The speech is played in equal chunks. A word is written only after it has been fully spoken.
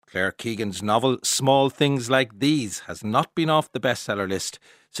Claire Keegan's novel Small Things Like These has not been off the bestseller list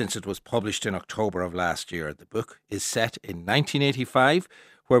since it was published in October of last year. The book is set in 1985,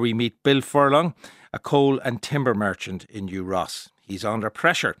 where we meet Bill Furlong, a coal and timber merchant in New Ross. He's under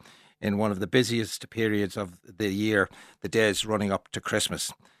pressure in one of the busiest periods of the year, the days running up to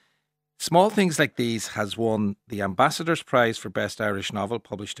Christmas. Small Things Like These has won the Ambassador's Prize for Best Irish Novel,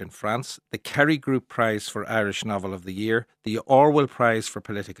 published in France, the Kerry Group Prize for Irish Novel of the Year, the Orwell Prize for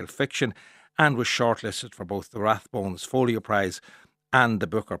Political Fiction, and was shortlisted for both the Rathbones Folio Prize and the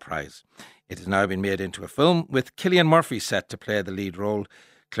Booker Prize. It has now been made into a film, with Cillian Murphy set to play the lead role.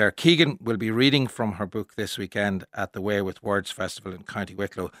 Claire Keegan will be reading from her book this weekend at the Way with Words Festival in County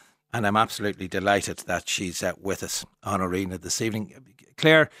Wicklow, and I'm absolutely delighted that she's with us on Arena this evening.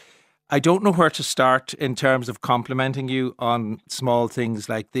 Claire, I don't know where to start in terms of complimenting you on Small Things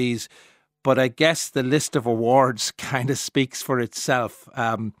Like These, but I guess the list of awards kind of speaks for itself.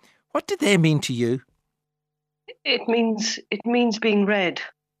 What do they mean to you? It means being read.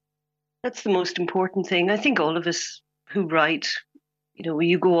 That's the most important thing. I think all of us who write,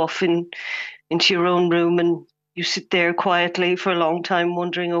 you go off into your own room and you sit there quietly for a long time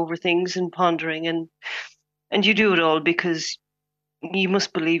wondering over things and pondering, and you do it all because you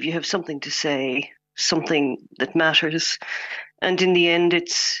must believe you have something to say, something that matters. And in the end,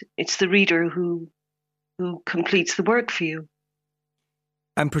 it's the reader who completes the work for you.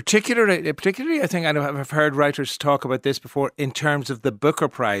 And particularly, I think I've heard writers talk about this before in terms of the Booker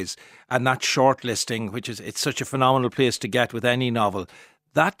Prize and that shortlisting, it's such a phenomenal place to get with any novel.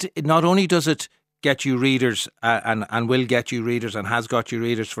 That not only does it get you readers and will get you readers and has got you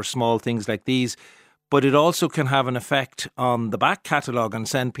readers for Small Things Like These, but it also can have an effect on the back catalogue and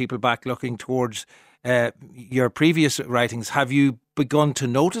send people back looking towards your previous writings. Have you begun to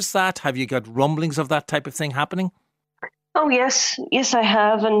notice that? Have you got rumblings of that type of thing happening? Oh, yes, I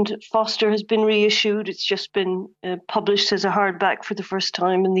have. And Foster has been reissued. It's just been published as a hardback for the first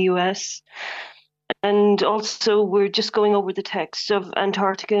time in the US. And also, we're just going over the text of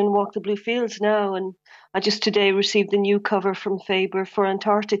Antarctica and Walk the Blue Fields now. And I just today received the new cover from Faber for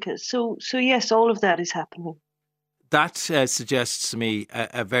Antarctica. So yes, all of that is happening. That suggests to me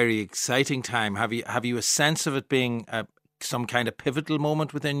a very exciting time. Have you a sense of it being some kind of pivotal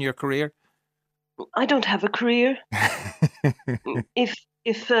moment within your career? I don't have a career. If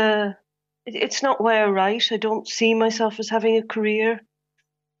it's not why I write, I don't see myself as having a career.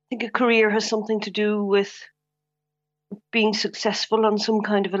 I think a career has something to do with being successful on some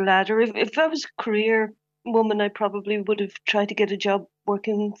kind of a ladder. If I was a career woman, I probably would have tried to get a job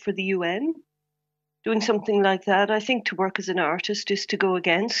working for the UN, doing something like that. I think to work as an artist is to go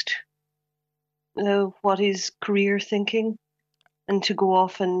against what is career thinking, and to go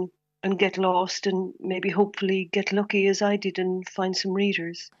off and get lost and maybe hopefully get lucky as I did and find some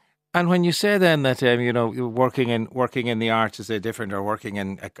readers. And when you say then that working in the arts is a different, or working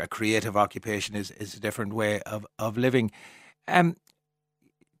in a creative occupation is a different way of living,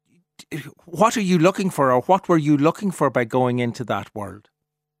 what are you looking for, or what were you looking for by going into that world?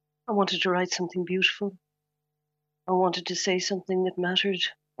 I wanted to write something beautiful. I wanted to say something that mattered.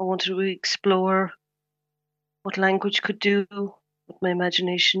 I wanted to explore what language could do, what my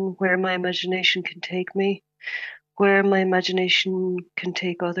imagination, where my imagination can take me, where my imagination can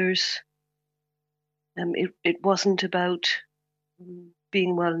take others. It wasn't about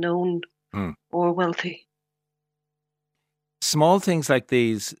being well known or wealthy. Small Things Like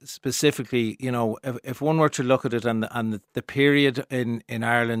These, specifically, if one were to look at it and the period in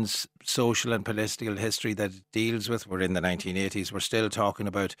Ireland's social and political history that it deals with, we're in the 1980s, we're still talking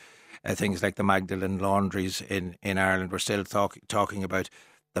about things like the Magdalen laundries in Ireland. We're still talking about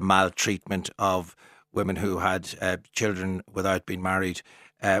the maltreatment of women who had children without being married.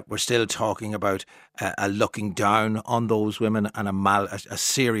 We're still talking about a looking down on those women and a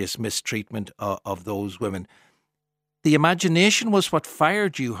serious mistreatment of those women. The imagination was what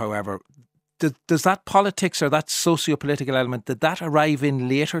fired you, however. Does that politics or that socio-political element, did that arrive in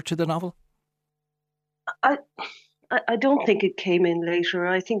later to the novel? I don't think it came in later.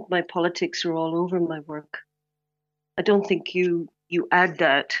 I think my politics are all over my work. I don't think you add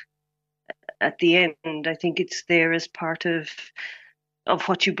that at the end. I think it's there as part of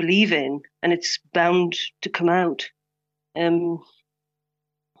what you believe in, and it's bound to come out.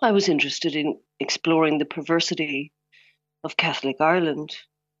 I was interested in exploring the perversity of Catholic Ireland.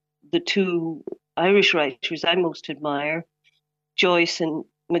 The two Irish writers I most admire, Joyce and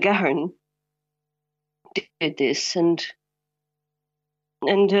McGahern, did this, and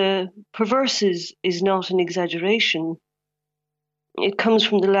perverse is not an exaggeration. It comes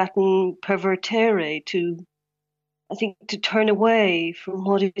from the Latin pervertere, to I think, to turn away from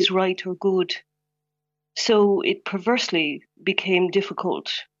what is right or good. So it perversely became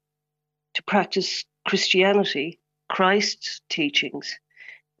difficult to practice Christianity, Christ's teachings,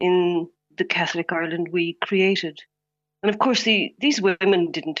 in the Catholic Ireland we created. And of course, these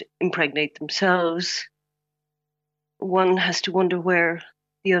women didn't impregnate themselves. One has to wonder where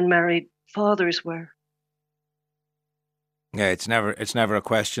the unmarried fathers were. Yeah, it's never a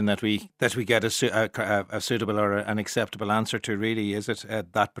question that we get a suitable or an acceptable answer to. Really, is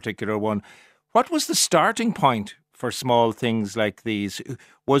it that particular one? What was the starting point for Small Things Like These?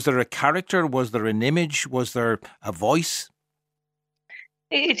 Was there a character? Was there an image? Was there a voice?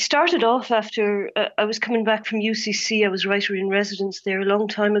 It started off after I was coming back from UCC. I was writer in residence there a long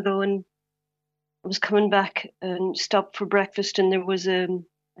time ago, and I was coming back and stopped for breakfast, and there was a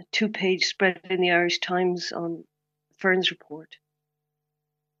 2-page spread in the Irish Times on Fearn's report,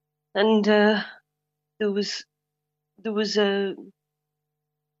 and there was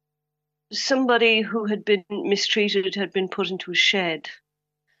somebody who had been mistreated, had been put into a shed,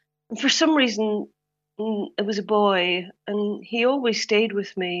 and for some reason it was a boy, and he always stayed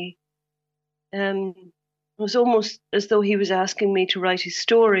with me. It was almost as though he was asking me to write his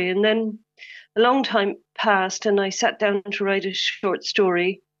story, and then a long time passed, and I sat down to write a short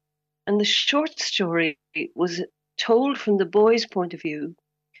story, and the short story was told from the boy's point of view,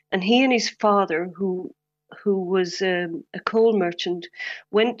 and he and his father, who was a coal merchant,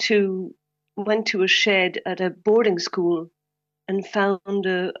 went to a shed at a boarding school and found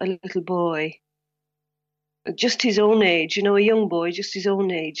a little boy, just his own age, a young boy, just his own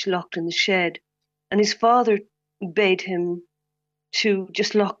age, locked in the shed. And his father bade him to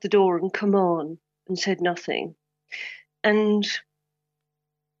just lock the door and come on, and said nothing. And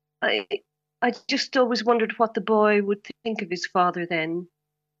I just always wondered what the boy would think of his father then,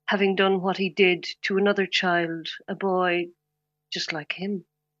 having done what he did to another child, a boy just like him.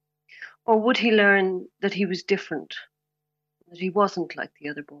 Or would he learn that he was different, that he wasn't like the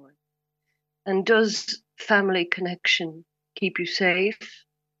other boy? And does family connection keep you safe?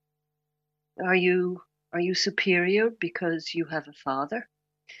 Are you superior because you have a father?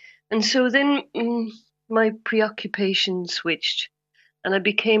 And so then my preoccupation switched, and I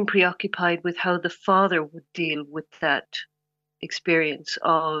became preoccupied with how the father would deal with that experience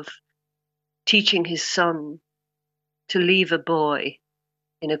of teaching his son to leave a boy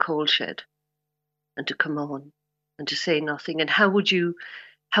in a coal shed and to come on and to say nothing. And how would you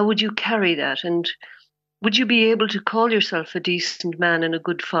carry that? And would you be able to call yourself a decent man and a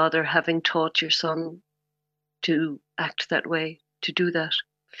good father, having taught your son to act that way, to do that?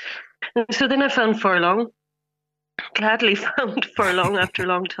 And so then I found Furlong, gladly found Furlong after a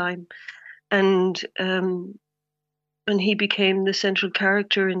long time. And he became the central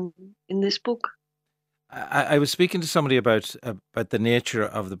character in this book. I was speaking to somebody about the nature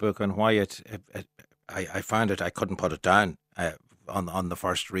of the book and why I found it, I couldn't put it down on the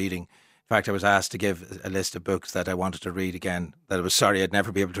first reading. In fact, I was asked to give a list of books that I wanted to read again, that I was sorry I'd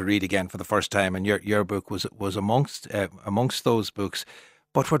never be able to read again for the first time, and your book was amongst those books.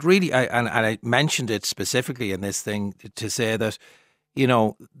 But what really, I mentioned it specifically in this thing to say that,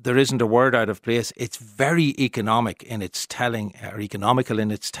 there isn't a word out of place. It's very economic in its telling, or economical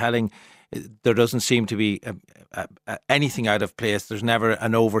in its telling. There doesn't seem to be anything out of place. There's never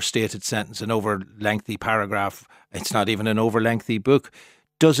an overstated sentence, an over lengthy paragraph. It's not even an over lengthy book.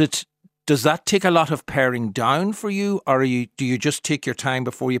 Does that take a lot of paring down for you, or do you just take your time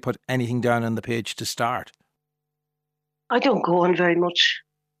before you put anything down on the page to start? I don't go on very much.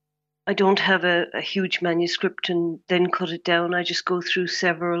 I don't have a huge manuscript and then cut it down. I just go through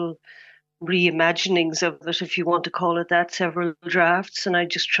several reimaginings of it, if you want to call it that, several drafts, and I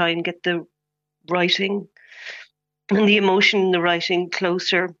just try and get the writing and the emotion in the writing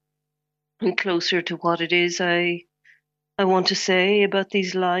closer and closer to what it is I want to say about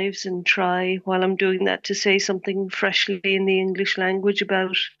these lives, and try, while I'm doing that, to say something freshly in the English language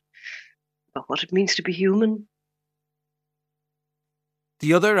about what it means to be human.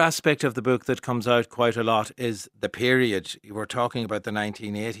 The other aspect of the book that comes out quite a lot is the period. You were talking about the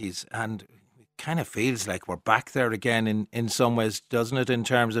 1980s, and it kind of feels like we're back there again in some ways, doesn't it? In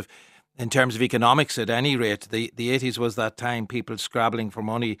terms of economics, at any rate, the 80s was that time, people scrabbling for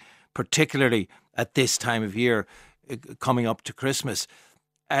money, particularly at this time of year, coming up to Christmas.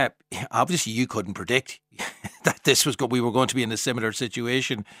 Obviously, you couldn't predict that we were going to be in a similar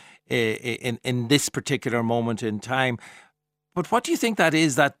situation in this particular moment in time. But what do you think that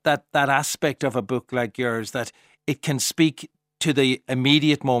is, that aspect of a book like yours, that it can speak to the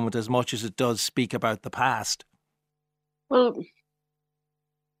immediate moment as much as it does speak about the past? Well,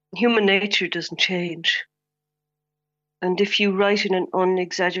 human nature doesn't change. And if you write in an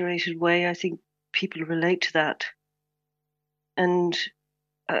unexaggerated way, I think people relate to that. And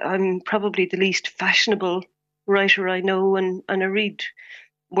I'm probably the least fashionable writer I know, and I read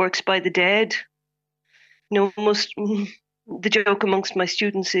works by the dead. Most the joke amongst my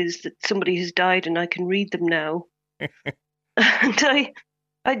students is that somebody has died and I can read them now. And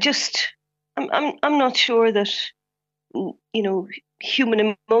I'm not sure that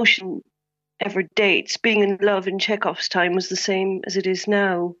human emotion ever dates. Being in love in Chekhov's time was the same as it is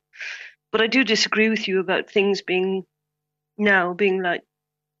now. But I do disagree with you about things being like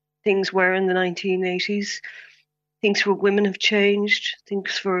things were in the 1980s. Things for women have changed.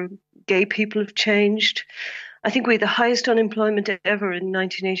 Things for gay people have changed. I think we had the highest unemployment ever in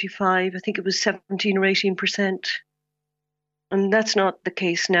 1985. I think it was 17 or 18%. And that's not the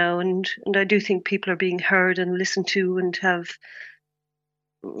case now. And I do think people are being heard and listened to and have...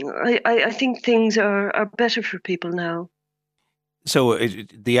 I think things are better for people now. So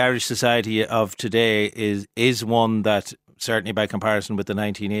the Irish society of today is one that, certainly by comparison with the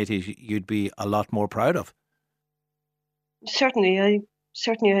 1980s, you'd be a lot more proud of. Certainly, I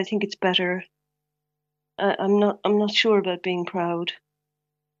think it's better. I'm not sure about being proud.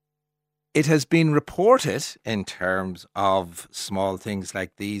 It has been reported, in terms of small things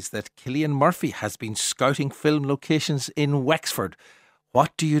like these, that Cillian Murphy has been scouting film locations in Wexford.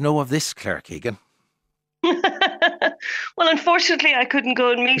 What do you know of this, Claire Keegan? Well, unfortunately, I couldn't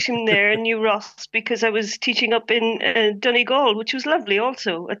go and meet him there in New Ross because I was teaching up in Donegal, which was lovely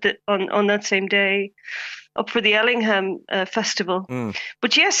also on that same day, up for the Ellingham Festival.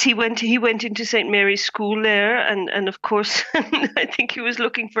 But yes, he went into St. Mary's School there, and of course, I think he was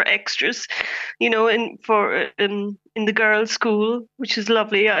looking for extras, in the girls' school, which is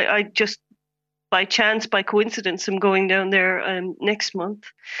lovely. I just, by chance, by coincidence, I'm going down there next month.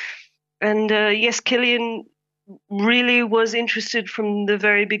 And yes, Cillian really was interested from the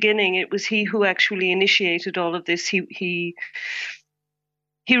very beginning. It was he who actually initiated all of this. He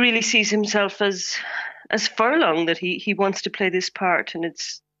really sees himself as Furlong, that he wants to play this part, and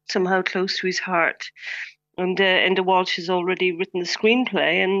it's somehow close to his heart. And Enda Walsh has already written the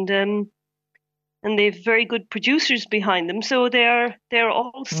screenplay, and they've very good producers behind them, so they're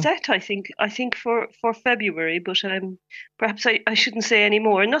all set. I think for February, but perhaps I shouldn't say any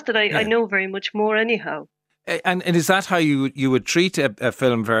more. Not that I know very much more anyhow. And is that how you would treat a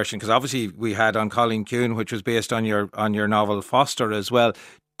film version? Because obviously we had On Colleen Kuhn, which was based on your novel Foster as well.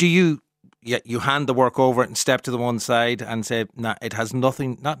 Do you hand the work over and step to the one side and say, nah, it has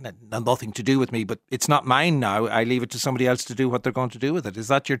nothing to do with me, but it's not mine now. I leave it to somebody else to do what they're going to do with it. Is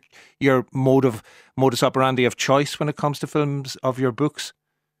that your modus operandi of choice when it comes to films of your books?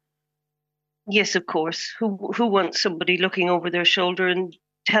 Yes, of course. Who wants somebody looking over their shoulder and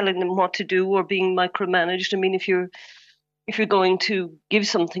telling them what to do or being micromanaged? I mean, if you're going to give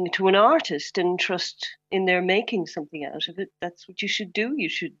something to an artist and trust in their making something out of it, that's what you should do. You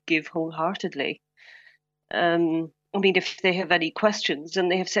should give wholeheartedly. I mean, if they have any questions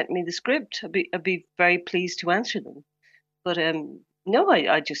and they have sent me the script, I'd be very pleased to answer them. But no,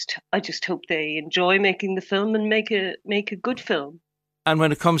 I just hope they enjoy making the film and make a good film. And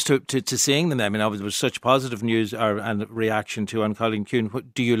when it comes to seeing them, I mean, obviously there was such positive news and reaction to On Colleen Kuhn.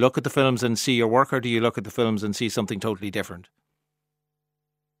 Do you look at the films and see your work, or do you look at the films and see something totally different?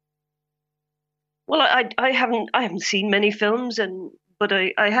 Well, I haven't seen many films, but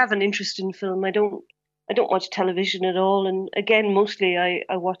I have an interest in film. I don't watch television at all, and again, mostly I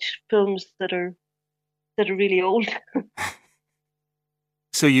watch films that are really old.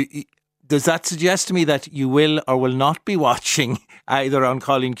 So does that suggest to me that you will or will not be watching either On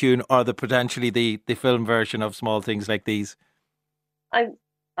Colleen Kuhn or potentially the film version of Small Things Like These? I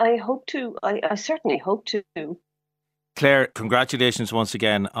hope to. I certainly hope to. Claire, congratulations once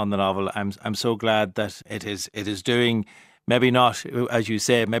again on the novel. I'm so glad that it is doing, maybe not, as you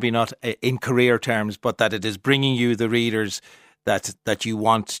say, maybe not in career terms, but that it is bringing you the readers that you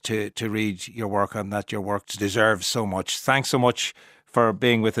want to read your work, and that your work deserves so much. Thanks so much for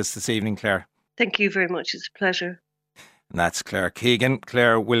being with us this evening, Claire. Thank you very much. It's a pleasure. And that's Claire Keegan.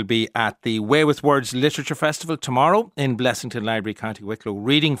 Claire will be at the Way With Words Literature Festival tomorrow in Blessington Library, County Wicklow,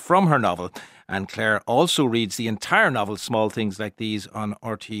 reading from her novel. And Claire also reads the entire novel, Small Things Like These, on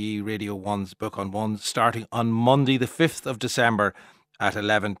RTE Radio 1's Book on One, starting on Monday the 5th of December at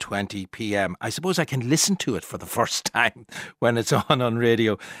 11:20pm. I suppose I can listen to it for the first time when it's on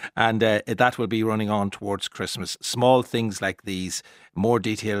radio, and that will be running on towards Christmas. Small Things Like These. More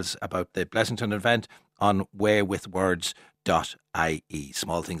details about the Blessington event on waywithwords.ie.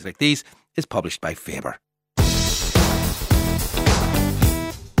 Small Things Like These is published by Faber.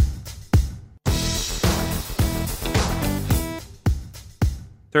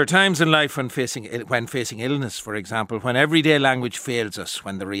 There are times in life when facing illness, for example, when everyday language fails us,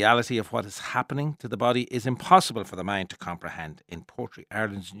 when the reality of what is happening to the body is impossible for the mind to comprehend. In Poetry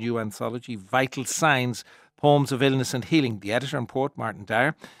Ireland's new anthology, Vital Signs, Poems of Illness and Healing, the editor and poet Martin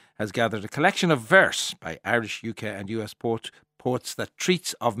Dyer has gathered a collection of verse by Irish, UK and US poets that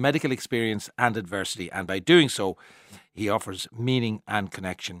treats of medical experience and adversity, and by doing so, he offers meaning and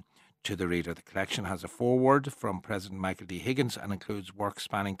connection to the reader. The collection has a foreword from President Michael D. Higgins and includes work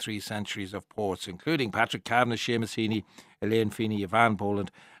spanning 3 centuries of poets, including Patrick Kavanagh, Seamus Heaney, Elaine Feeney, Yvonne Boland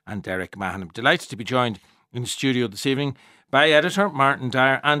and Derek Mahon. I'm delighted to be joined in the studio this evening by editor Martin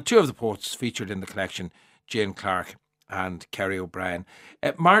Dyer and 2 of the poets featured in the collection, Jane Clark and Kerry O'Brien.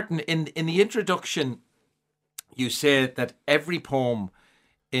 Martin, in the introduction, you say that every poem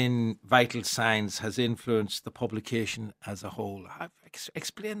in Vital Signs has influenced the publication as a whole.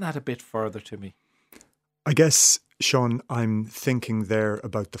 Explain that a bit further to me. I guess, Sean, I'm thinking there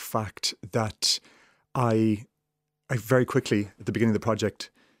about the fact that I very quickly, at the beginning of the project,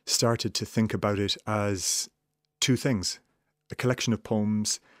 started to think about it as 2 things: a collection of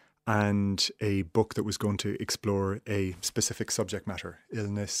poems and a book that was going to explore a specific subject matter: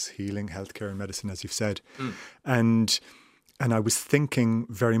 illness, healing, healthcare and medicine, as you've said. And I was thinking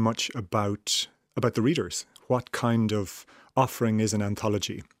very much about the readers. What kind of offering is an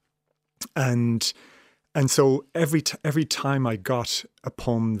anthology? And so every time I got a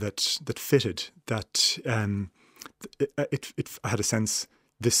poem that fitted, that I had a sense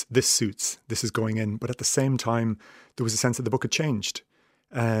this suits, this is going in. But at the same time, there was a sense that the book had changed.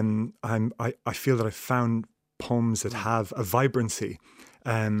 I feel that I found poems that have a vibrancy.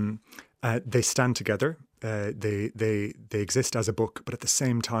 They stand together. They exist as a book, but at the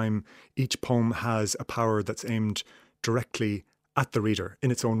same time, each poem has a power that's aimed directly at the reader in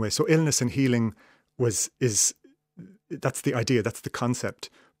its own way. So illness and healing that's the idea, that's the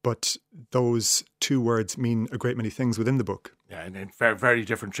concept. But those 2 words mean a great many things within the book. Yeah, and in very, very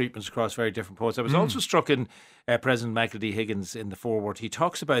different treatments across very different poets. I was also struck in President Michael D. Higgins in the foreword. He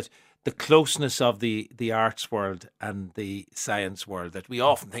talks about the closeness of the arts world and the science world that we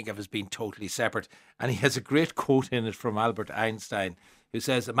often think of as being totally separate. And he has a great quote in it from Albert Einstein, who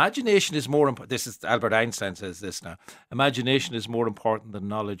says, imagination is more important. This is Albert Einstein says this now. Imagination is more important than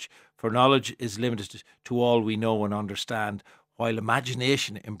knowledge, for knowledge is limited to all we know and understand, while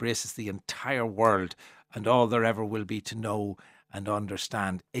imagination embraces the entire world and all there ever will be to know and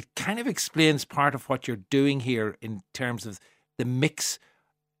understand. It kind of explains part of what you're doing here in terms of the mix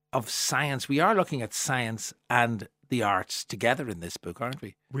of science. We are looking at science and the arts together in this book, aren't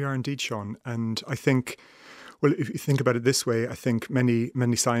we? We are indeed, Sean. And I think, well, if you think about it this way, I think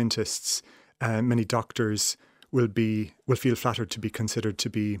many scientists, many doctors will feel flattered to be considered to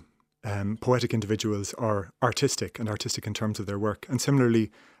be poetic individuals or artistic in terms of their work. And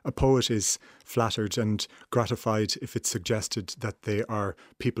similarly, a poet is flattered and gratified if it's suggested that they are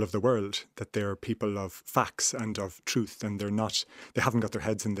people of the world, that they are people of facts and of truth, and they haven't got their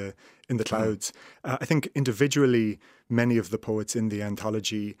heads in the clouds. I think individually, many of the poets in the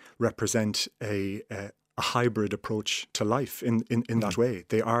anthology represent a hybrid approach to life in that way.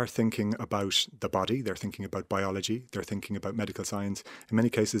 They are thinking about the body, they're thinking about biology, they're thinking about medical science. In many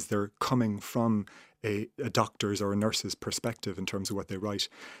cases, they're coming from a doctor's or a nurse's perspective in terms of what they write.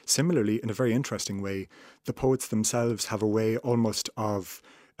 Similarly, in a very interesting way, the poets themselves have a way almost of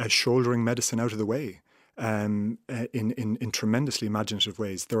shouldering medicine out of the way. In tremendously imaginative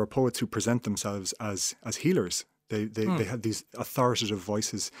ways. There are poets who present themselves as healers. They have these authoritative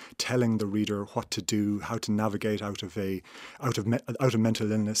voices telling the reader what to do, how to navigate out of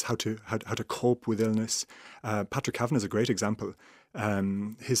mental illness, how to cope with illness. Patrick Kavanagh is a great example.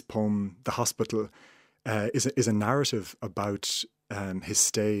 His poem "The Hospital" is a narrative about his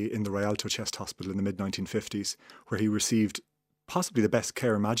stay in the Rialto Chest Hospital in the mid-1950s, where he received possibly the best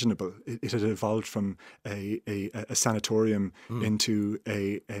care imaginable. It had evolved from a sanatorium into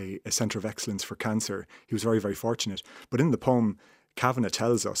a centre of excellence for cancer. He was very, very fortunate. But in the poem, Kavanagh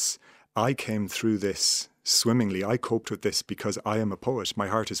tells us, I came through this swimmingly. I coped with this because I am a poet. My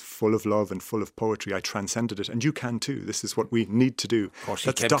heart is full of love and full of poetry. I transcended it. And you can too. This is what we need to do. Of course,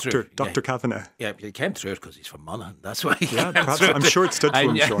 that's Dr. Kavanagh. Yeah, he came through it because he's from Monaghan. That's why he came through I'm sure it stood to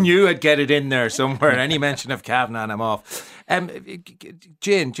him, Sean. I knew I'd get it in there somewhere. Any mention of Kavanagh and I'm off.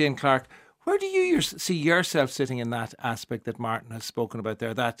 Jane Clark, where do you see yourself sitting in that aspect that Martin has spoken about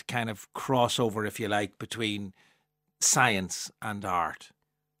there, that kind of crossover, if you like, between science and art?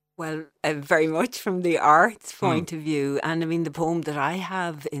 Well, very much from the arts point of view. And I mean, the poem that I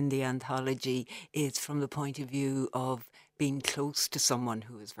have in the anthology is from the point of view of being close to someone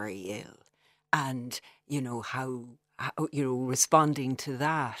who is very ill. And, you know, how responding to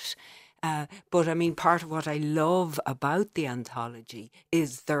that. But I mean, part of what I love about the anthology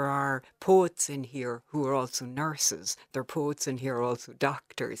is there are poets in here who are also nurses. There are poets in here who are also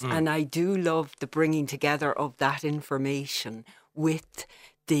doctors. And I do love the bringing together of that information with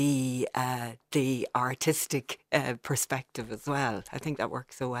the artistic perspective as well. I think that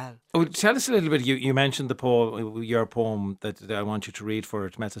works so well. Oh, tell us a little bit. You mentioned your poem that I want you to read for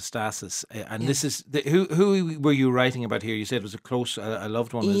it, Metastasis, and this is who were you writing about here? You said it was a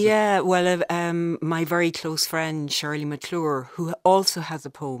loved one. My very close friend Shirley McClure, who also has a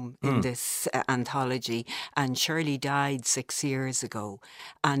poem in this anthology, and Shirley died 6 years ago,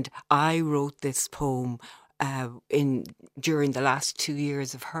 and I wrote this poem during the last 2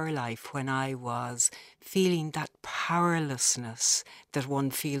 years of her life, when I was feeling that powerlessness that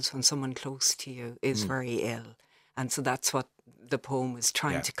one feels when someone close to you is very ill. And so that's what the poem is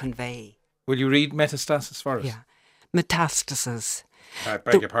trying to convey. Will you read Metastasis for us? Yeah. Metastasis. I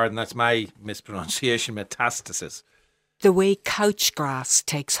beg your pardon, that's my mispronunciation, Metastasis. The way couch grass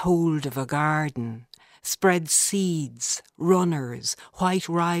takes hold of a garden, spreads seeds, runners, white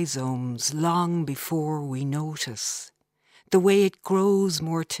rhizomes long before we notice. The way it grows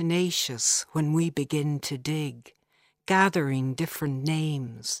more tenacious when we begin to dig, gathering different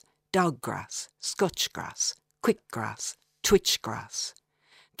names: doggrass, scotchgrass, quickgrass, twitchgrass.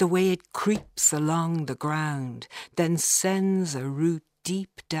 The way it creeps along the ground, then sends a root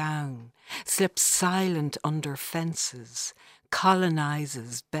deep down, slips silent under fences,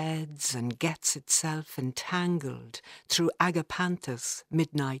 colonizes beds and gets itself entangled through agapanthus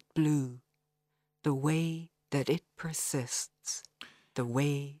midnight blue. The way that it persists, the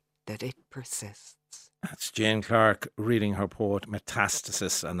way that it persists. That's Jane Clarke reading her poem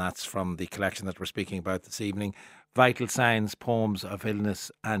Metastasis, and that's from the collection that we're speaking about this evening, Vital Signs, Poems of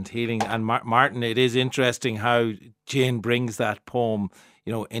Illness and Healing. And Martin, it is interesting how Jane brings that poem,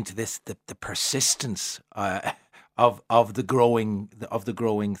 into this the persistence of the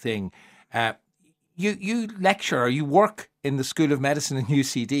growing thing. You lecture, or you work in the School of Medicine in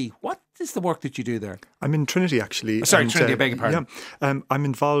UCD. What is the work that you do there? I'm in Trinity, actually. Trinity, I beg your pardon. Yeah, I'm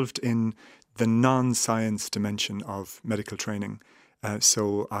involved in the non-science dimension of medical training.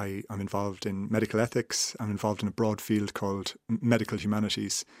 So I'm involved in medical ethics. I'm involved in a broad field called medical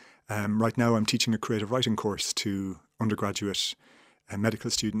humanities. Right now I'm teaching a creative writing course to undergraduate medical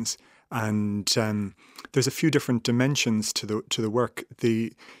students. And there's a few different dimensions to the work.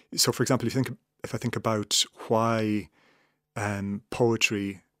 So, for example, if I think about why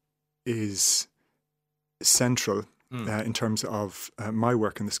poetry is central in terms of my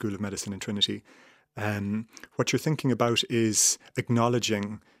work in the School of Medicine in Trinity, what you're thinking about is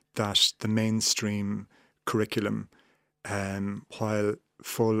acknowledging that the mainstream curriculum, while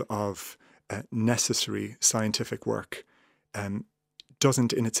full of necessary scientific work,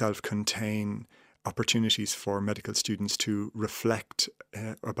 doesn't in itself contain opportunities for medical students to reflect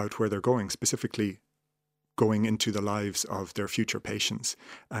about where they're going, specifically going into the lives of their future patients,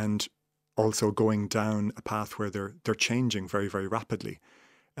 and also going down a path where they're changing very, very rapidly.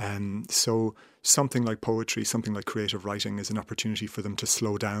 So something like poetry, something like creative writing is an opportunity for them to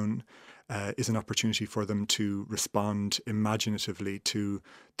slow down, is an opportunity for them to respond imaginatively to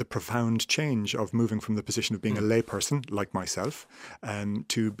the profound change of moving from the position of being a layperson, like myself,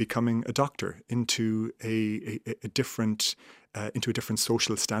 to becoming a doctor, into a different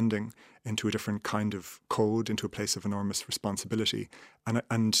social standing, into a different kind of code, into a place of enormous responsibility.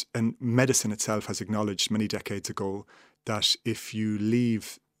 And medicine itself has acknowledged many decades ago that if you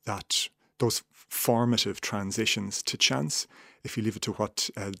leave those formative transitions to chance, if you leave it to what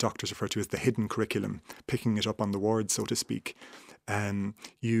doctors refer to as the hidden curriculum, picking it up on the ward, so to speak,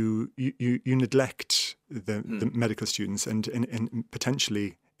 you neglect the medical students, and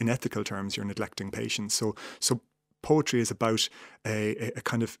potentially in ethical terms, you're neglecting patients. So poetry is about a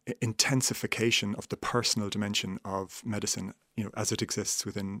kind of intensification of the personal dimension of medicine, as it exists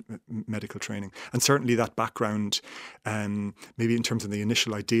within medical training. And certainly that background, maybe in terms of the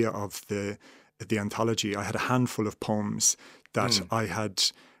initial idea of the anthology, I had a handful of poems that I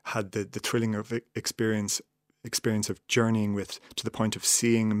had the thrilling of experience of journeying with, to the point of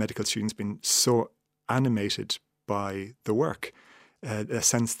seeing medical students being so animated by the work, a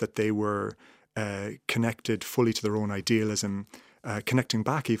sense that they were connected fully to their own idealism, connecting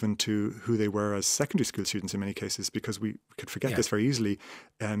back even to who they were as secondary school students in many cases, because we could forget this very easily.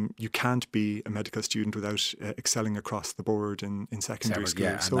 You can't be a medical student without excelling across the board in secondary school.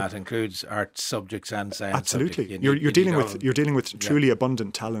 Yeah, and that includes art subjects and science. Absolutely, subjects. You're dealing with truly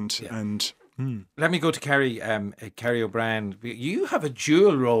abundant talent, and Let me go to Kerry O'Brien. You have a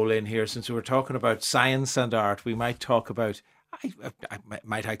dual role in here, since we were talking about science and art. We might talk about,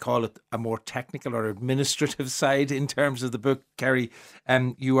 might I call it, a more technical or administrative side in terms of the book, Kerry.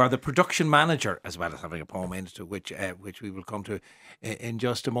 You are the production manager, as well as having a poem in it, which we will come to in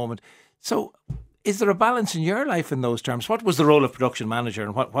just a moment. So, is there a balance in your life in those terms? What was the role of production manager,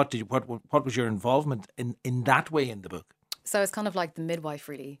 and what was your involvement in that way in the book? So it's kind of like the midwife,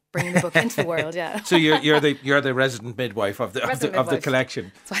 really, bringing the book into the world. Yeah. So you're the resident midwife of the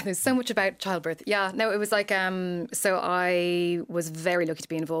collection. That's why there's so much about childbirth. Yeah. No, it was like so I was very lucky to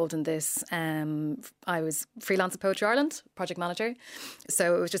be involved in this. I was freelance at Poetry Ireland, project manager.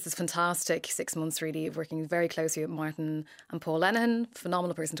 So it was just this fantastic 6 months, really, of working very closely with Martin and Paul Lenihan,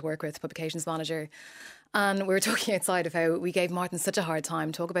 phenomenal person to work with, publications manager. And we were talking outside of how we gave Martin such a hard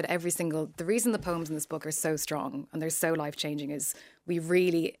time, talk about the reason the poems in this book are so strong and they're so life-changing is we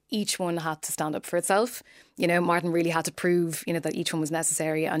really, each one had to stand up for itself. You know, Martin really had to prove, that each one was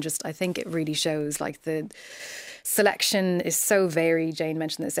necessary. And just, I think it really shows, like, the selection is so varied. Jane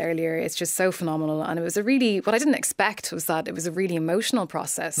mentioned this earlier. It's just so phenomenal. And it was what I didn't expect was that it was a really emotional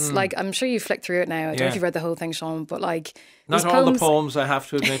process. Like, I'm sure you flicked through it now. I don't know if you've read the whole thing, Sean, but like... Not all the poems, I have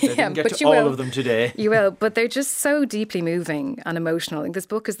to admit. I didn't get to all of them today. You will, but they're just so deeply moving and emotional. Like, this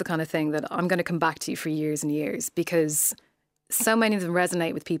book is the kind of thing that I'm going to come back to for years and years, because so many of them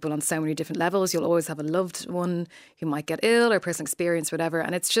resonate with people on so many different levels. You'll always have a loved one who might get ill or personal experience, whatever.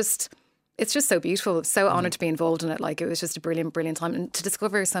 And it's just so beautiful. So honoured to be involved in it. Like, it was just a brilliant, brilliant time. And to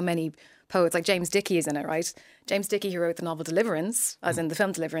discover so many poets, like James Dickey is in it, right? James Dickey, who wrote the novel Deliverance, as in the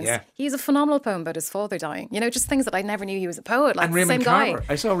film Deliverance. Yeah. He's a phenomenal poem about his father dying. Just things that I never knew he was a poet. Like, and Raymond Carver. Guy.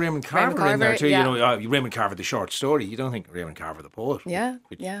 I saw Raymond Carver in there too. Yeah. Raymond Carver, the short story. You don't think Raymond Carver, the poet. Yeah,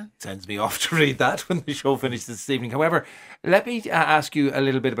 which sends me off to read that when the show finishes this evening. However, let me ask you a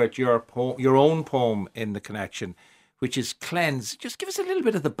little bit about your own poem in the connection, which is Cleanse. Just give us a little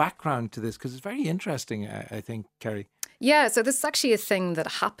bit of the background to this, because it's very interesting, I think, Kerry. Yeah, so this is actually a thing that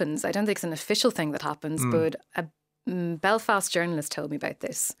happens. I don't think it's an official thing that happens, but a Belfast journalist told me about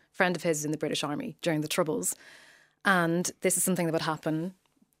this. A friend of his in the British Army during the Troubles. And this is something that would happen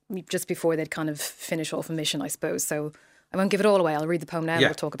just before they'd kind of finish off a mission, I suppose. So I won't give it all away. I'll read the poem now and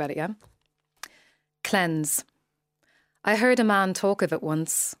we'll talk about it, yeah? Cleanse. I heard a man talk of it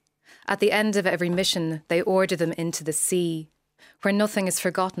once. At the end of every mission, they order them into the sea, where nothing is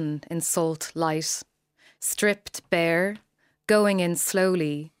forgotten in salt light. Stripped bare, going in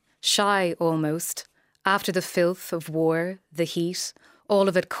slowly, shy almost, after the filth of war, the heat, all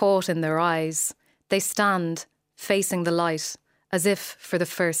of it caught in their eyes, they stand, facing the light, as if for the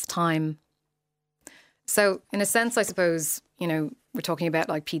first time. So, in a sense, I suppose, we're talking about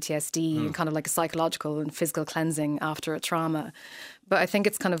like PTSD and kind of like a psychological and physical cleansing after a trauma. But I think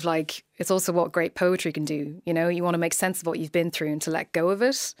it's kind of like, it's also what great poetry can do. You want to make sense of what you've been through and to let go of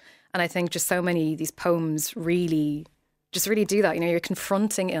it. And I think just so many of these poems really do that. You're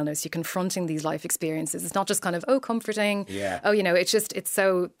confronting illness, you're confronting these life experiences. It's not just kind of, comforting. Yeah. They're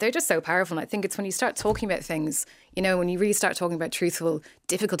just so powerful. And I think it's when you start talking about things, when you really start talking about truthful,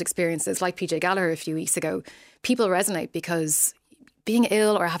 difficult experiences, like PJ Gallagher a few weeks ago, people resonate because being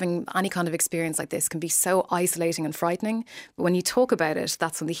ill or having any kind of experience like this can be so isolating and frightening. But when you talk about it,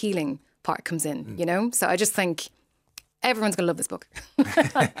 that's when the healing part comes in, So I just think everyone's going to love this book.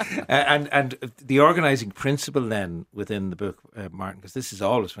 and the organising principle then within the book, Martin, because this is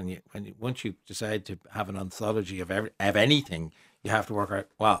always once you decide to have an anthology of anything, you have to work out,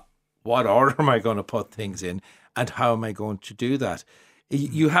 well, what order am I going to put things in and how am I going to do that?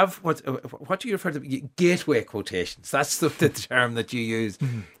 You have what do you refer to? Gateway quotations. That's the term that you use.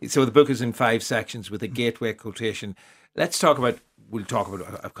 Mm-hmm. So the book is in 5 sections with a gateway quotation. We'll talk about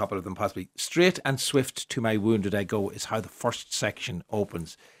a couple of them possibly. Straight and swift to my wounded I go is how the first section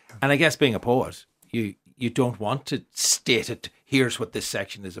opens. And I guess being a poet, you don't want to state it, here's what this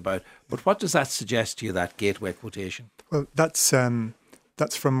section is about. But what does that suggest to you, that gateway quotation? Well, that's from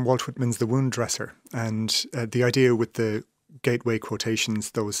Walt Whitman's The Wound Dresser. And the idea with the gateway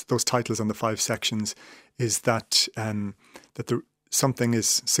quotations, those titles on the 5 sections, is that something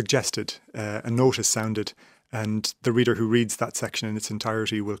is suggested, a note is sounded, and the reader who reads that section in its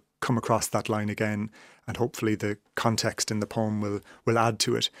entirety will come across that line again, and hopefully the context in the poem will add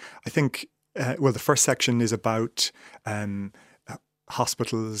to it. I think, the first section is about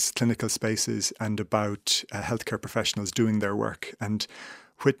hospitals, clinical spaces, and about healthcare professionals doing their work. And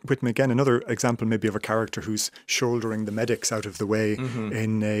Whitman, again, another example maybe of a character who's shouldering the medics out of the way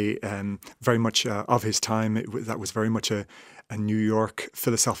in a very much of his time. That was very much a New York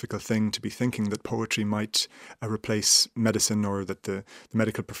philosophical thing to be thinking that poetry might replace medicine, or that the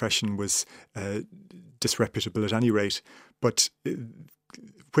medical profession was disreputable at any rate. But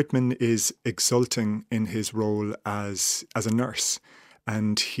Whitman is exulting in his role as a nurse,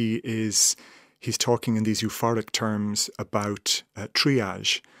 and he's talking in these euphoric terms about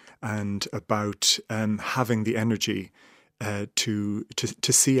triage and about having the energy to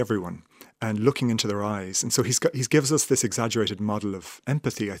see everyone and looking into their eyes. And so he gives us this exaggerated model of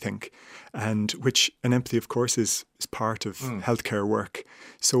empathy, I think, and which an empathy, of course, is part of healthcare work.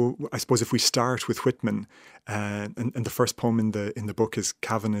 So I suppose if we start with Whitman, and the first poem in the book is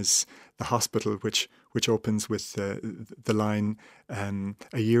Kavanagh's The Hospital, which opens with the line,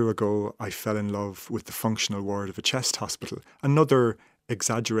 "A year ago I fell in love with the functional ward of a chest hospital." Another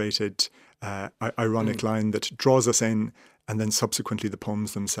exaggerated, ironic line that draws us in, and then subsequently the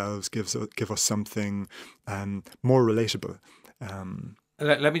poems themselves give us something more relatable.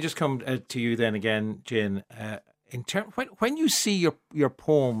 Let me just come to you then again, Jane. When you see your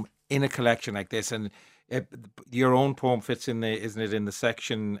poem in a collection like this, and your own poem fits in isn't it, in the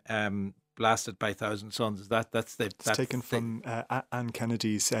section Blasted by Thousand Suns? It's taken from Anne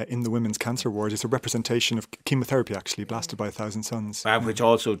Kennedy's In the Women's Cancer Ward. It's a representation of chemotherapy, actually, Blasted by a Thousand Suns. Which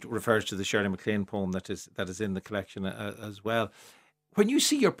also refers to the Shirley MacLaine poem that is in the collection as well. When you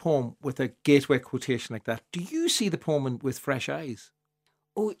see your poem with a gateway quotation like that, do you see the poem with fresh eyes?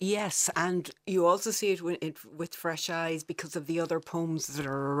 Oh, yes. And you also see it with fresh eyes because of the other poems that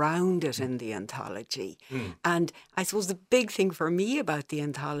are around it in the anthology. And I suppose the big thing for me about the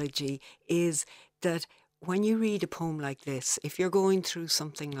anthology is that when you read a poem like this, if you're going through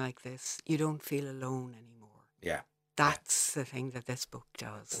something like this, you don't feel alone anymore. Yeah. That's the thing that this book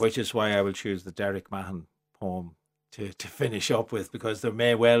does. Which is why I will choose the Derek Mahon poem to finish up with, because there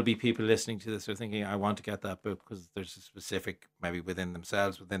may well be people listening to this who are thinking, I want to get that book, because there's a specific, maybe within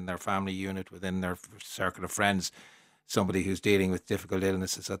themselves, within their family unit, within their circle of friends, somebody who's dealing with difficult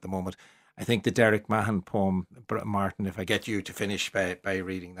illnesses at the moment. I think the Derek Mahon poem, Martin, if I get you to finish by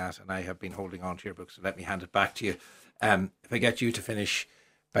reading that, and I have been holding on to your book, so let me hand it back to you. If I get you to finish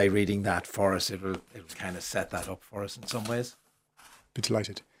by reading that for us, it will kind of set that up for us in some ways. Be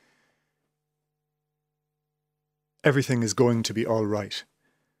delighted. Everything is going to be all right.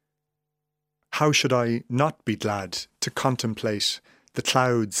 How should I not be glad to contemplate the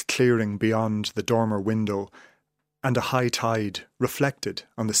clouds clearing beyond the dormer window and a high tide reflected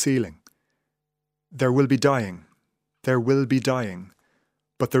on the ceiling? There will be dying,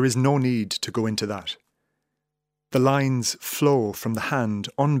 but there is no need to go into that. The lines flow from the hand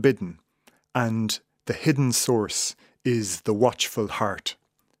unbidden, and the hidden source is the watchful heart.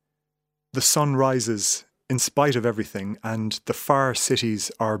 The sun rises in spite of everything, and the far cities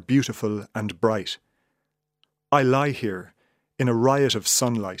are beautiful and bright. I lie here in a riot of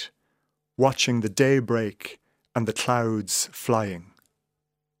sunlight, watching the day break and the clouds flying.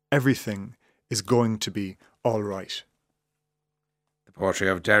 Everything is going to be all right. The poetry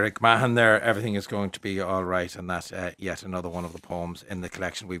of Derek Mahon there, Everything is Going to Be All Right, and that's yet another one of the poems in the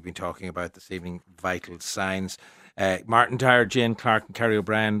collection we've been talking about this evening, Vital Signs. Martin Dyer, Jane Clark and Kerry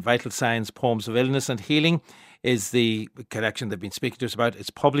O'Brien. Vital Signs, Poems of Illness and Healing is the collection they've been speaking to us about. It's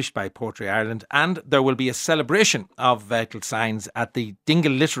published by Poetry Ireland, and there will be a celebration of Vital Signs at the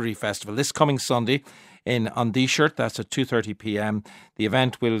Dingle Literary Festival this coming Sunday in Ondishert. That's at 2:30pm. The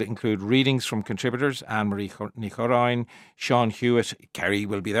event will include readings from contributors Anne-Marie Nichorain, Sean Hewitt, Kerry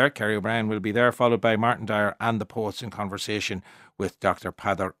will be there, Kerry O'Brien will be there, followed by Martin Dyer and the Poets in Conversation with Dr.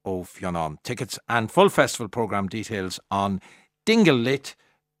 Peadar Ó Fionn. Tickets and full festival programme details on dinglelit.ie.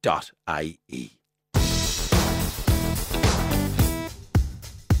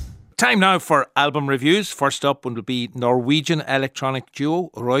 Time now for album reviews. First up will be Norwegian electronic duo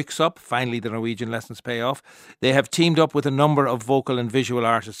Röyksopp. Finally, the Norwegian lessons pay off. They have teamed up with a number of vocal and visual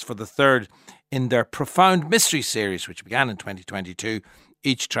artists for the third in their Profound Mystery series, which began in 2022.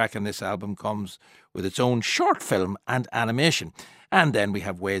 Each track on this album comes with its own short film and animation. And then we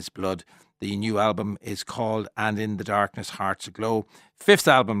have Wade's Blood. The new album is called And in the Darkness Hearts Aglow. Fifth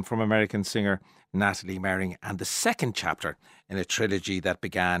album from American singer Natalie Merring, and the second chapter in a trilogy that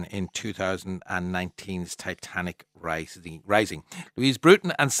began in 2019's Titanic Rising. Louise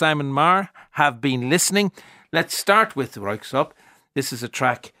Bruton and Simon Marr have been listening. Let's start with Röyksopp. This is a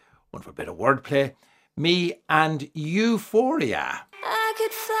track, one for a bit of wordplay, Me and Euphoria. I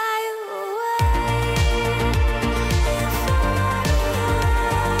could fly away.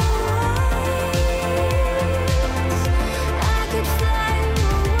 I could fly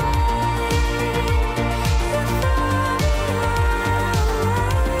away.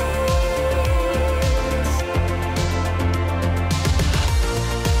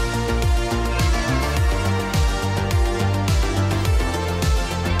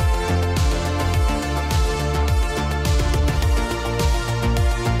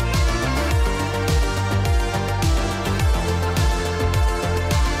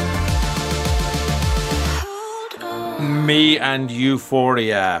 Me and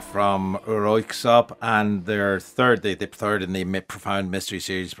Euphoria from Röyksopp and their third in the Profound Mystery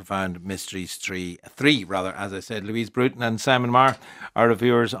series, Profound Mysteries 3, as I said. Louise Bruton and Simon Marr are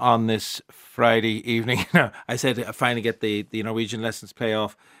reviewers on this Friday evening. Now, I said I finally get the Norwegian lessons play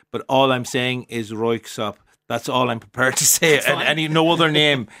off, but all I'm saying is Röyksopp. That's all I'm prepared to say. And no other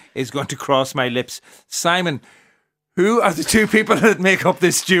name is going to cross my lips. Simon, who are the two people that make up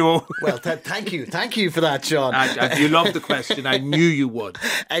this duo? Well, thank you for that, Sean. You love the question. I knew you would.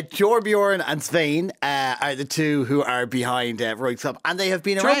 Torbjorn and Svein are the two who are behind Röyksopp, and they have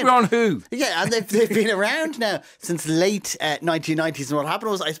been around. Torbjorn who? Yeah, and they've been around now since late 1990s. And what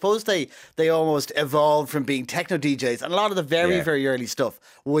happened was, I suppose they almost evolved from being techno DJs, and a lot of the very early stuff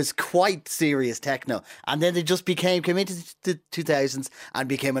was quite serious techno, and then they just came into the 2000s and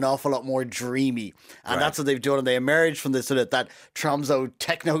became an awful lot more dreamy, and that's what they've done. And they emerged from the sort of that Tromso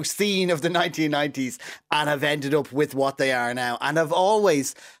techno scene of the 1990s and have ended up with what they are now, and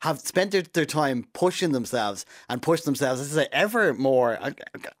have spent their time pushing themselves, as I say, ever more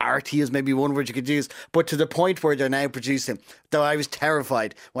arty is maybe one word you could use, but to the point where they're now producing, though I was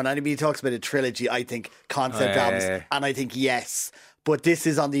terrified when anybody talks about a trilogy, I think concept albums, and I think yes, but this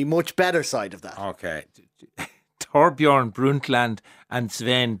is on the much better side of that. Okay. Torbjorn Brundtland and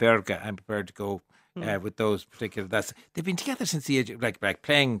Sven Berge, I'm prepared to go with those particular. They've been together since the age of, like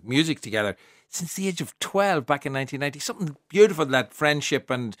playing music together since the age of 12 back in 1990. Something beautiful that friendship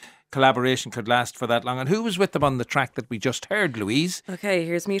and collaboration could last for that long. And who was with them on the track that we just heard, Louise? Okay,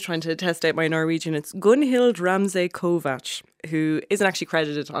 here's me trying to test out my Norwegian. It's Gunhild Ramsey Kovac, who isn't actually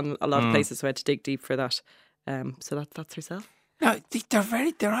credited on a lot of places, so I had to dig deep for that. So that's herself. Now,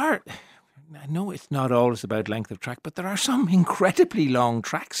 there are. I know it's not always about length of track, but there are some incredibly long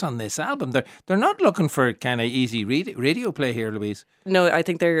tracks on this album. They're not looking for kind of easy radio play here, Louise. No, I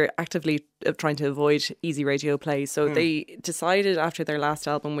think they're actively trying to avoid easy radio play. So they decided after their last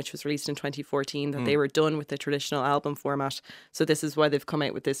album, which was released in 2014, that they were done with the traditional album format. So this is why they've come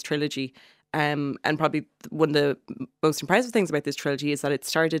out with this trilogy. And probably one of the most impressive things about this trilogy is that it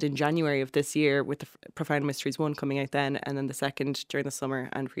started in January of this year with the Profound Mysteries 1 coming out then, and then the second during the summer,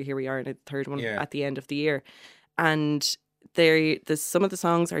 and here we are in the third one at the end of the year. And some of the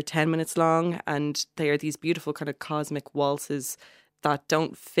songs are 10 minutes long, and they are these beautiful kind of cosmic waltzes that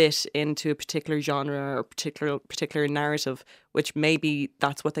don't fit into a particular genre or particular narrative, which maybe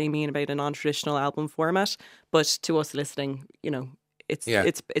that's what they mean about a non-traditional album format. But to us listening,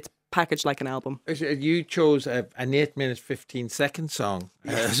 it's packaged like an album. You chose an 8-minute 15-second song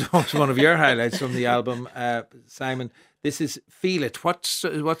as one of your highlights from the album, Simon. This is Feel It. What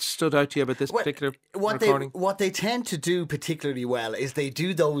stood out to you about this particular recording? What they tend to do particularly well is they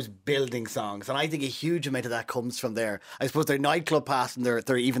do those building songs, and I think a huge amount of that comes from their nightclub past and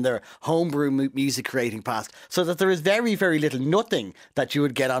their homebrew music creating past, so that there is very, very little, nothing that you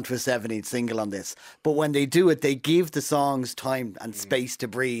would get onto a 7-inch single on this. But when they do it, they give the songs time and space to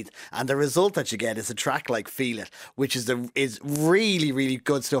breathe, and the result that you get is a track like Feel It, which is really, really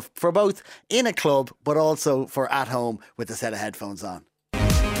good stuff for both in a club but also for at home with a set of headphones on.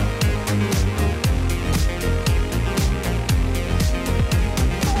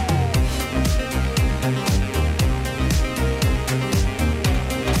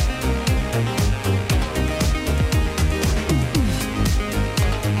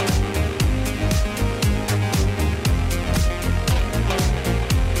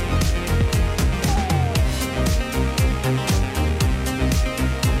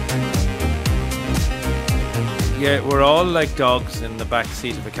 Yeah, we're all like dogs in the back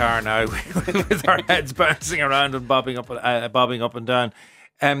seat of a car now with our heads bouncing around and bobbing up and down.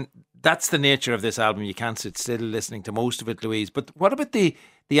 That's the nature of this album. You can't sit still listening to most of it, Louise. But what about the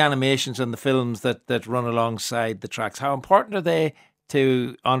animations and the films that run alongside the tracks? How important are they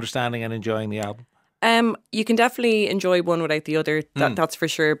to understanding and enjoying the album? You can definitely enjoy one without the other, that's for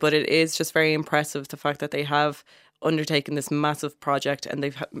sure. But it is just very impressive, the fact that they have undertaken this massive project and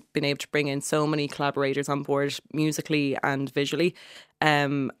they've been able to bring in so many collaborators on board musically and visually,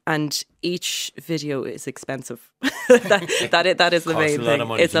 and each video is expensive. that is the main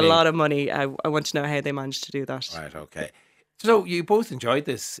thing. It's a lot of money. I want to know how they managed to do that. Right, okay. So you both enjoyed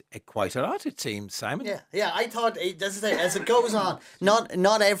this quite a lot, it seems, Simon. Yeah. I thought as it goes on,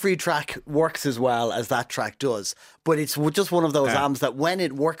 not every track works as well as that track does, but it's just one of those albums that when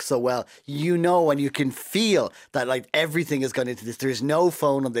it works so well, and you can feel that like everything has gone into this. There's no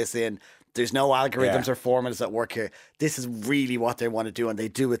phone on this in. There's no algorithms or formulas that work here. This is really what they want to do, and they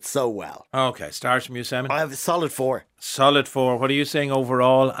do it so well. Okay, stars from you, Simon. I have a solid 4. Solid 4. What are you saying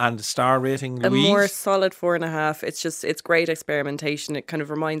overall? And star rating, Louise? A more solid 4.5. It's great experimentation. It kind of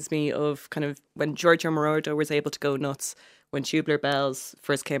reminds me of kind of when Giorgio Moroder was able to go nuts when Tubular Bells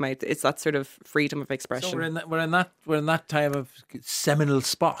first came out. It's that sort of freedom of expression. So we're in that time of seminal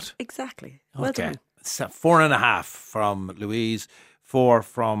spot. Exactly. Well Okay. done. So 4.5 from Louise, 4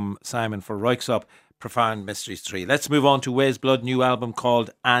 from Simon for Royks Up, Profound Mysteries 3. Let's move on to Weyes Blood, new album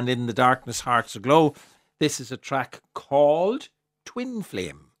called And in the Darkness Hearts Aglow. This is a track called Twin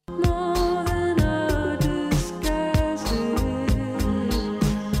Flame.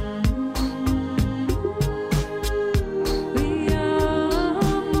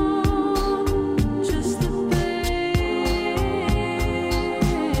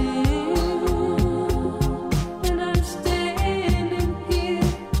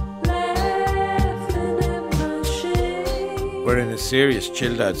 We're in a serious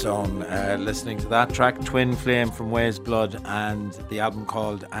chilled out zone listening to that track, Twin Flame from Weyes Blood, and the album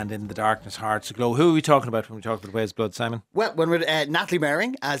called And in the Darkness Hearts Aglow. Who are we talking about when we talk about Weyes Blood, Simon? Well, when we're Natalie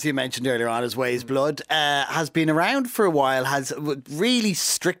Merring, as you mentioned earlier on, as Weyes Blood, has been around for a while, has really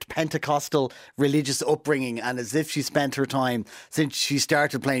strict Pentecostal religious upbringing, and as if she spent her time since she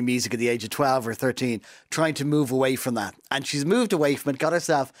started playing music at the age of 12 or 13 trying to move away from that. And she's moved away from it, got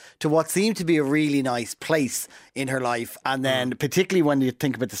herself to what seemed to be a really nice place in her life. And then particularly when you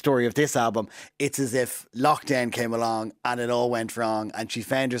think about the story of this album, it's as if lockdown came along and it all went wrong, and she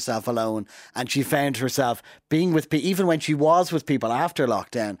found herself alone, and she found herself being with people, even when she was with people after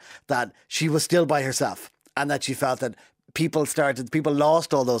lockdown, that she was still by herself, and that she felt that people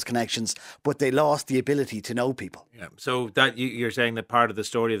lost all those connections, but they lost the ability to know people. Yeah. So that you're saying that part of the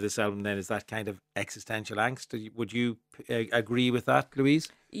story of this album then is that kind of existential angst. Would you agree with that, Louise?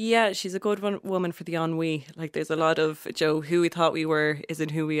 Yeah, she's a good woman for the ennui. Like, there's a lot of, Joe, who we thought we were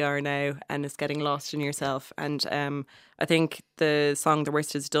isn't who we are now, and it's getting lost in yourself. And I think the song The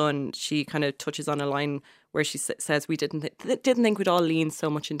Worst Is Done, she kind of touches on a line where she says we didn't think we'd all lean so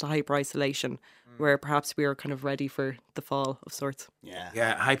much into hyper isolation, where perhaps we were kind of ready for the fall of sorts.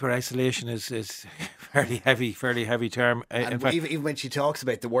 Yeah, hyper isolation is fairly heavy term. In fact, even when she talks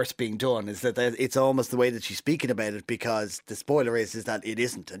about the worst being done, is that it's almost the way that she's speaking about it, because the spoiler is that it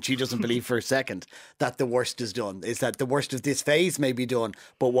isn't, and she doesn't believe for a second that the worst is done. Is that the worst of this phase may be done,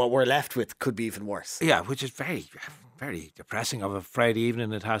 but what we're left with could be even worse. Yeah, which is very, very depressing of a Friday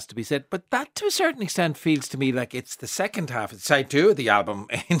evening, it has to be said. But that, to a certain extent, feels to me like it's the second half, it's side 2 of the album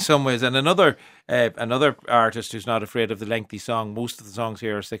in some ways. And another artist who's not afraid of the lengthy song. Most of the songs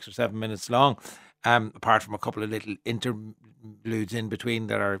here are 6 or 7 minutes long, apart from a couple of little interludes in between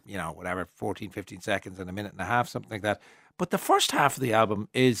that are, 14, 15 seconds and a minute and a half, something like that. But the first half of the album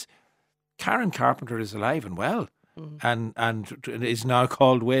is Karen Carpenter is alive and well. And is now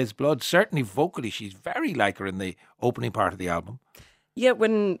called Weyes Blood. Certainly vocally, she's very like her in the opening part of the album. Yeah,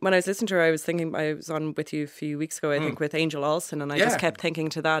 when I was listening to her, I was thinking, I was on with you a few weeks ago, I think, with Angel Olsen, and I just kept thinking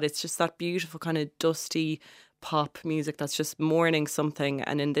to that. It's just that beautiful kind of dusty pop music that's just mourning something.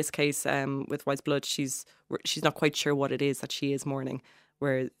 And in this case, with Weyes Blood, she's not quite sure what it is that she is mourning.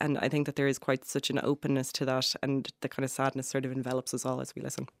 And I think that there is quite such an openness to that, and the kind of sadness sort of envelops us all as we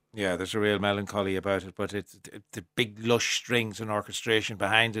listen. Yeah, there's a real melancholy about it, but it's the big lush strings and orchestration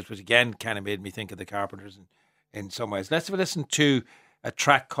behind it, which again kind of made me think of the Carpenters in some ways. Let's have a listen to a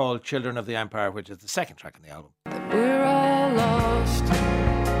track called Children of the Empire, which is the second track on the album. We're all lost.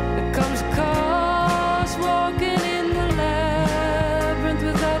 There comes a cost walking in the labyrinth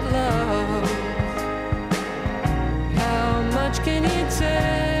without love. How much can you take?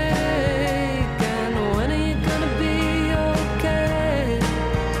 And when are you gonna be okay?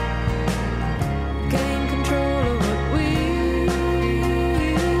 Gain control of what we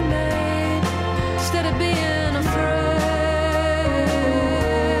made instead of being afraid.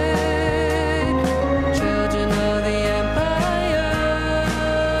 Children of the Empire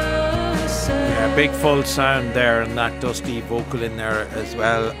say. Yeah, big full sound there and that dusty vocal in there as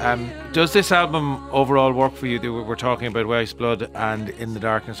well. Does this album overall work for you? We're talking about Weyes Blood and In the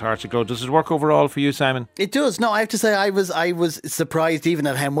Darkness Hearts Aglow. Does it work overall for you, Simon? It does. No, I have to say I was surprised even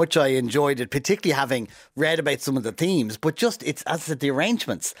at how much I enjoyed it, particularly having read about some of the themes. But just, it's, as I said, the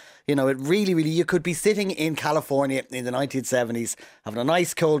arrangements. It really, really, you could be sitting in California in the 1970s, having a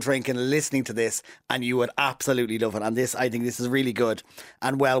nice cold drink and listening to this, and you would absolutely love it. And I think this is really good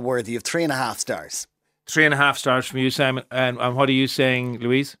and well worthy of 3.5 stars. 3.5 stars from you, Simon. And what are you saying,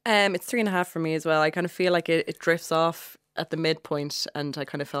 Louise? It's 3.5 for me as well. I kind of feel like it drifts off at the midpoint, and I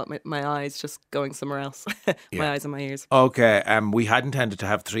kind of felt my eyes just going somewhere else. My eyes and my ears. Okay, we hadn't intended to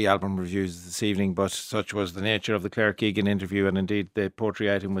have 3 album reviews this evening, but such was the nature of the Claire Keegan interview and indeed the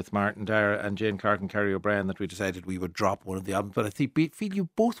poetry item with Martin Dara and Jane Clark and Kerry O'Brien that we decided we would drop one of the albums. But I feel you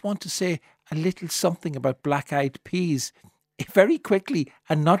both want to say a little something about Black Eyed Peas. Very quickly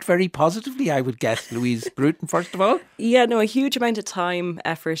and not very positively, I would guess. Louise Bruton, first of all. Yeah, no, a huge amount of time,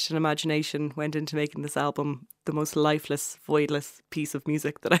 effort and imagination went into making this album the most lifeless, voidless piece of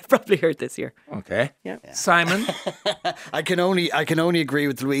music that I've probably heard this year. Okay. Yeah. Simon? I can only agree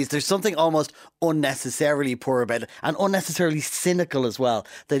with Louise. There's something almost unnecessarily poor about it and unnecessarily cynical as well,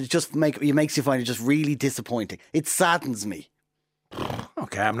 that it just makes you find it just really disappointing. It saddens me.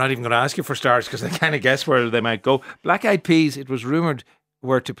 Okay, I'm not even going to ask you for stars because I kind of guess where they might go. Black Eyed Peas, it was rumoured,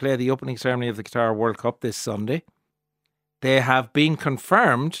 were to play the opening ceremony of the Qatar World Cup this Sunday. They have been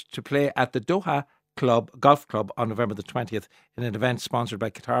confirmed to play at the Doha Golf Club on November the 20th in an event sponsored by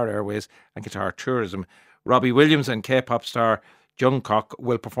Qatar Airways and Qatar Tourism. Robbie Williams and K-pop star Jungkook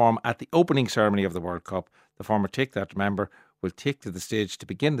will perform at the opening ceremony of the World Cup. The former Take That member will take to the stage to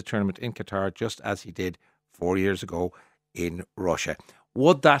begin the tournament in Qatar just as he did 4 years ago in Russia.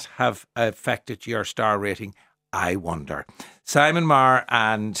 Would that have affected your star rating? I wonder. Simon Marr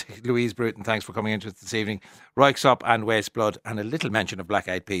and Louise Bruton, thanks for coming into it this evening. Roix Up and Waste Blood and a little mention of Black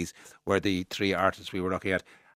Eyed Peas were the 3 artists we were looking at.